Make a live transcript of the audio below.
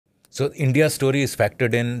So India's story is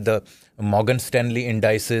factored in. The Morgan Stanley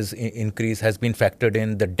indices increase has been factored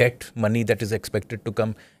in. The debt money that is expected to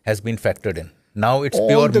come has been factored in. Now it's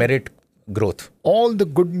pure merit growth. All the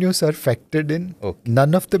good news are factored in. Okay.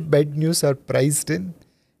 None of the bad news are priced in.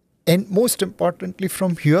 And most importantly,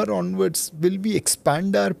 from here onwards, will we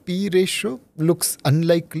expand our P ratio? Looks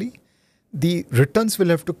unlikely. The returns will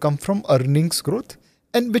have to come from earnings growth,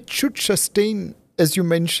 and which should sustain, as you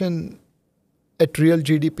mentioned, at real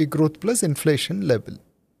GDP growth plus inflation level.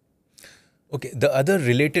 Okay, the other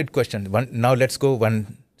related question, now let's go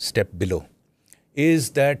one step below,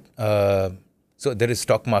 is that, so there is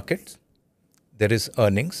stock market, there is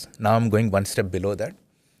earnings. Now I'm going one step below that,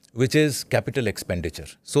 which is capital expenditure.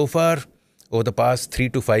 So far, over the past 3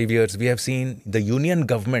 to 5 years, we have seen the union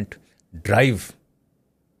government drive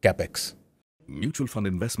capex. Mutual fund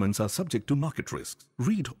investments are subject to market risks.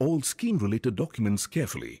 Read all scheme-related documents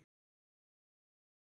carefully.